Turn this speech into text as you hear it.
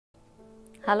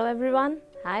Hello everyone.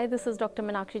 Hi, this is Dr.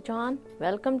 Meenakshi Chauhan.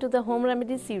 Welcome to the Home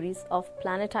Remedies series of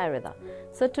Planet Ayurveda.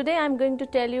 So today I'm going to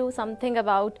tell you something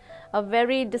about a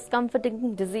very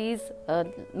discomforting disease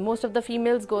most of the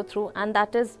females go through, and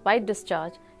that is white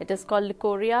discharge. It is called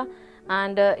Leucorrhoea,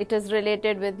 and it is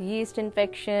related with yeast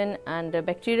infection and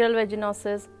bacterial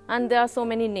vaginosis, and there are so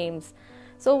many names.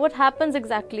 So what happens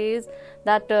exactly is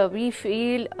that we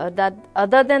feel that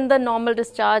other than the normal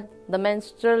discharge, the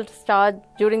menstrual discharge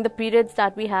during the periods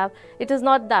that we have, it is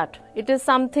not that. It is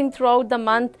something throughout the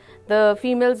month. The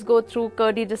females go through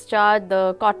curdy discharge,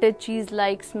 the cottage cheese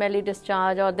like smelly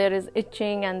discharge, or there is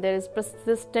itching and there is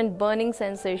persistent burning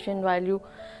sensation while you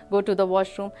go to the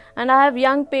washroom. And I have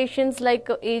young patients like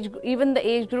even the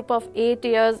age group of 8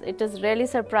 years. It is really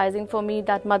surprising for me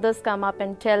that mothers come up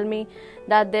and tell me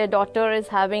that their daughter is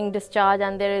having discharge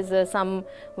and there is some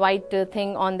white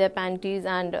thing on their panties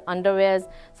and underwears.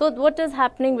 So what is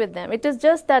happening with them? It is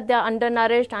just that they are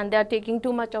undernourished and they are taking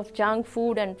too much of junk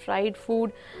food and fried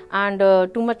food and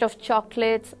too much of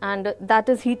chocolates, and that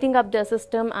is heating up their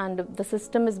system, and the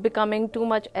system is becoming too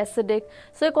much acidic.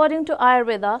 So according to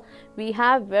Ayurveda, we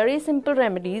have very simple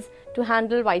remedies to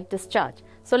handle white discharge.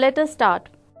 So let us start.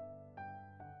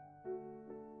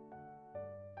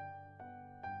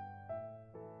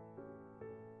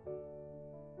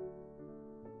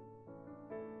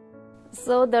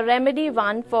 So the remedy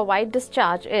one for white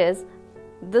discharge is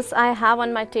this. I have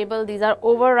on my table, these are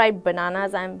overripe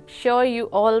bananas. I'm sure you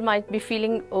all might be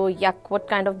feeling, oh yuck, what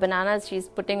kind of bananas she's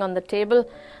putting on the table,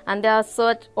 and they are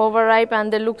such overripe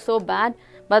and they look so bad.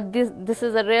 But this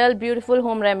is a real beautiful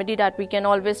home remedy that we can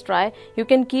always try. You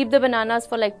can keep the bananas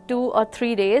for like 2 or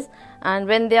 3 days, and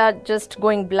when they are just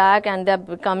going black and they're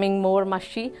becoming more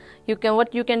mushy,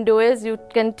 what you can do is you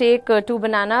can take 2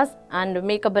 bananas and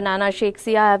make a banana shake.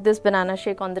 See, I have this banana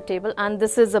shake on the table, and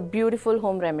this is a beautiful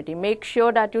home remedy. Make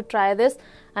sure that you try this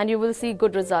and you will see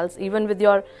good results even with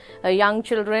your young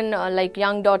children, like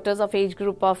young daughters of age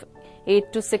group of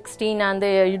 8 to 16, and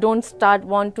you don't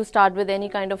want to start with any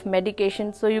kind of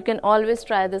medication. So you can always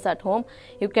try this at home.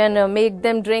 You can make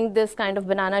them drink this kind of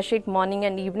banana shake morning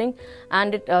and evening,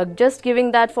 and just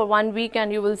giving that for 1 week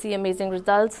and you will see amazing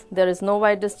results. There is no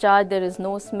white discharge, there is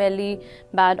no smelly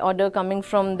bad odor coming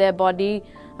from their body,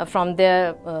 from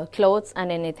their clothes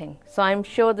and anything. So I'm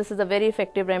sure this is a very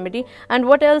effective remedy. And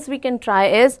what else we can try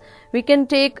is, we can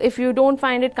take, if you don't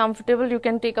find it comfortable, you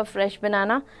can take a fresh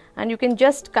banana and you can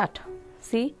just cut.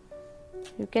 See,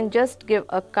 you can just give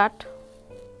a cut,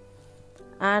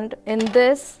 and in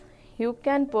this you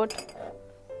can put,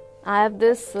 I have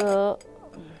this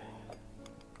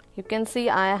you can see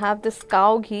I have this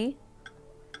cow ghee,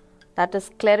 that is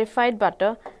clarified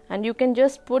butter, and you can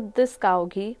just put this cow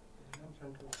ghee,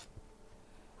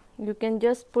 you can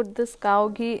just put this cow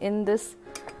ghee in this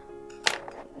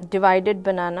divided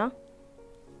banana,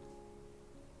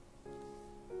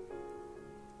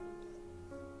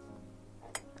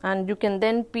 and you can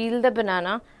then peel the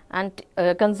banana and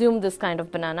consume this kind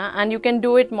of banana, and you can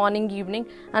do it morning, evening,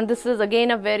 and this is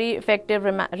again a very effective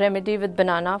remedy with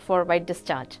banana for white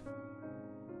discharge.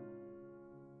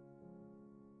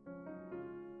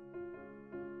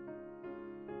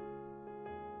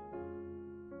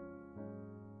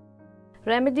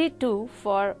 Remedy 2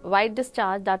 for white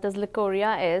discharge, that is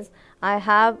Leucorrhoea, is I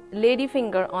have lady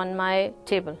finger on my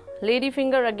table. Lady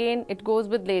finger, again, it goes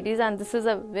with ladies, and this is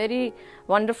a very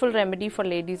wonderful remedy for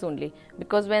ladies only,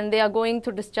 because when they are going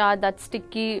through discharge, that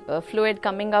sticky fluid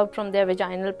coming out from their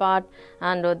vaginal part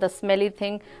and the smelly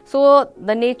thing, so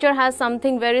the nature has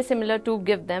something very similar to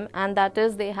give them, and that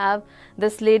is they have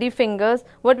this lady fingers.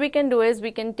 What we can do is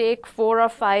we can take 4 or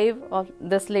 5 of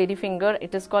this lady finger.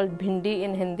 It is called bhindi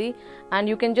in Hindi, and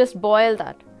you can just boil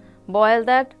that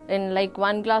in like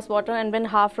 1 glass water, and when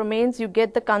half remains, you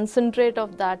get the concentrate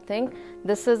of that thing.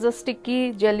 This is a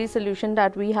sticky jelly solution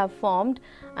that we have formed,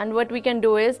 and what we can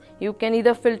do is you can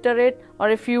either filter it, or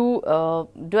if you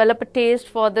develop a taste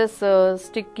for this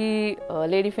sticky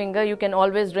lady finger, you can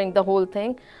always drink the whole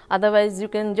thing. Otherwise you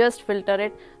can just filter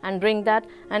it and drink that,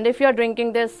 and if you are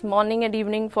drinking this morning and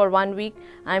evening for 1 week,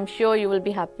 I am sure you will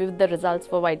be happy with the results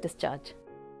for white discharge.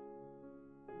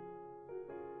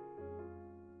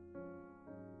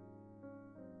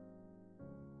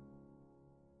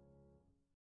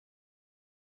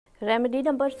 Remedy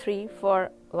number 3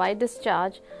 for white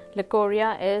discharge,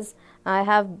 Leucorrhoea, is I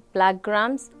have black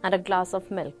grams and a glass of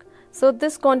milk. So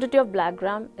this quantity of black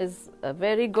gram is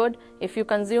very good. If you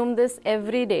consume this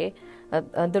every day,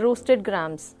 the roasted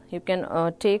grams you can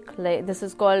take, like this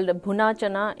is called bhuna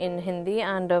chana in Hindi,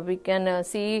 and we can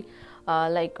see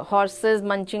like horses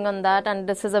munching on that, and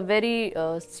this is a very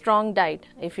strong diet.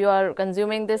 If you are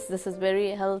consuming this, this is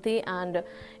very healthy and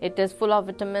it is full of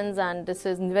vitamins, and this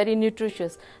is very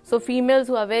nutritious. So females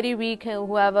who are very weak,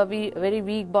 who have a very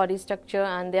weak body structure,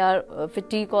 and they are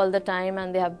fatigued all the time,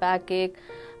 and they have backache,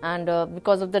 and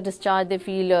because of the discharge they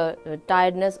feel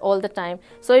tiredness all the time.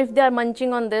 So if they are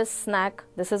munching on this snack,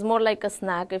 this is more like a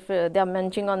snack, if they are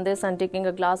munching on this and taking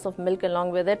a glass of milk along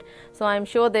with it, so I'm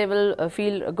sure they will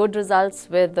feel good results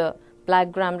with the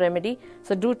black gram remedy.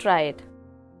 So do try it.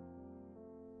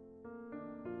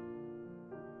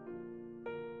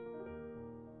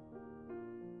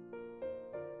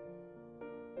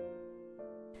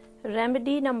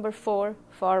 Remedy number 4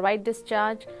 for white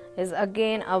discharge is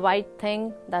again a white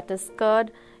thing, that is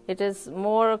curd. It is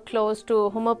more close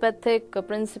to homeopathic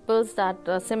principles, that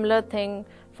similar thing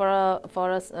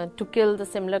for us to kill the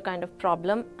similar kind of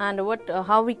problem. And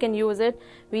how we can use it,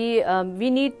 we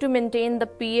need to maintain the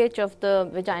pH of the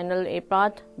vaginal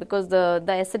part, because the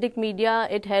acidic media,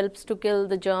 it helps to kill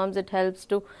the germs, it helps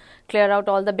to clear out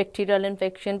all the bacterial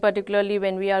infection, particularly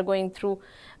when we are going through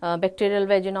bacterial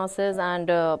vaginosis and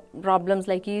problems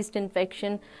like yeast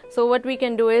infection. So what we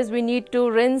can do is we need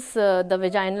to rinse the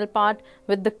vaginal part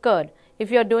with the curd. If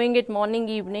you are doing it morning,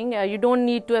 evening, you don't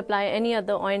need to apply any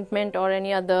other ointment or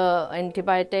any other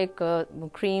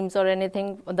antibiotic creams or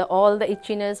anything. All the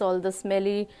itchiness, all the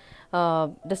smelly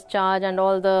discharge and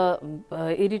all the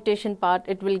irritation part,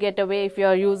 it will get away if you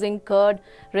are using curd,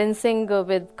 rinsing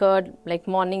with curd like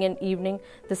morning and evening.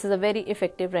 This is a very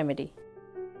effective remedy.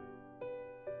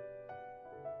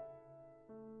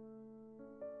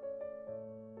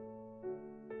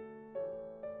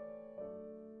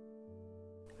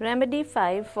 Remedy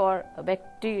 5 for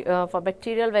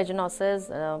bacterial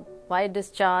vaginosis, white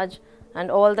discharge and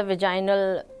all the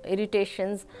vaginal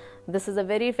irritations. This is a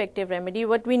very effective remedy.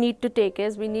 What we need to take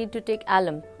is, we need to take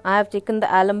alum. I have taken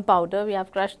the alum powder. We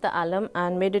have crushed the alum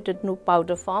and made it into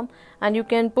powder form, and you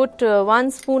can put 1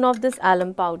 spoon of this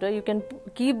alum powder. You can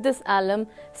keep this alum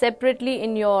separately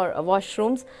in your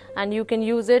washrooms, and you can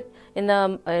use it in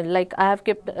the like I have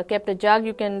kept a jug.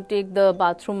 You can take the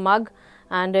bathroom mug,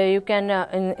 and you can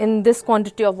in this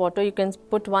quantity of water you can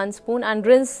put 1 spoon and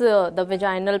rinse the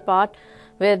vaginal part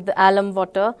with alum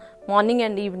water morning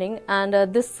and evening, and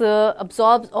this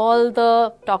absorbs all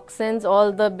the toxins,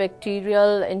 all the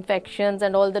bacterial infections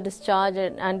and all the discharge,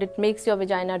 and it makes your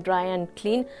vagina dry and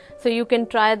clean. So you can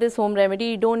try this home remedy.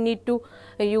 You don't need to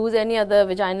use any other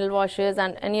vaginal washes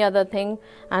and any other thing,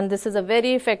 and this is a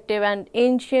very effective and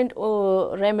ancient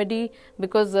remedy,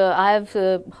 because I have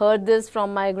heard this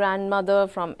from my grandmother,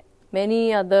 from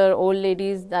many other old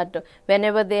ladies, that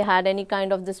whenever they had any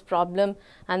kind of this problem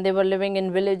and they were living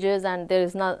in villages and there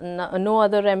is no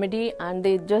other remedy, and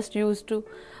they just used to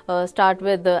start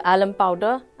with the alum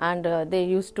powder, and they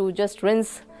used to just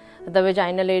rinse the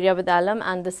vaginal area with alum,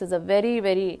 and this is a very,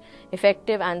 very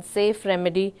effective and safe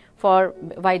remedy for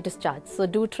white discharge. So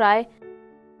do try.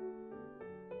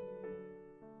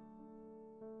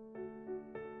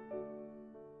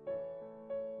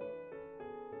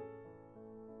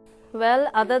 Well,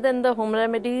 other than the home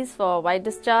remedies for white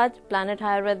discharge, Planet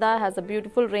Ayurveda has a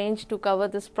beautiful range to cover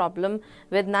this problem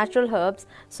with natural herbs.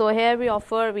 So here we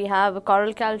have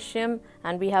coral calcium,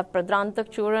 and we have Pradrantak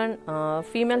Churn,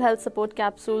 female health support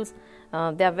capsules.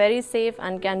 They are very safe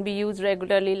and can be used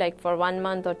regularly, like for 1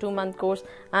 month or 2 month course.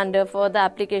 And for the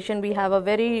application, we have a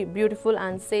very beautiful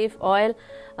and safe oil.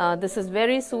 This is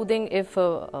very soothing if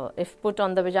put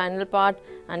on the vaginal part,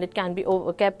 and it can be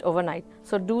kept overnight.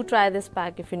 So do try this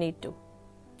pack if you need to.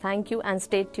 Thank you, and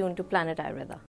stay tuned to Planet Ayurveda.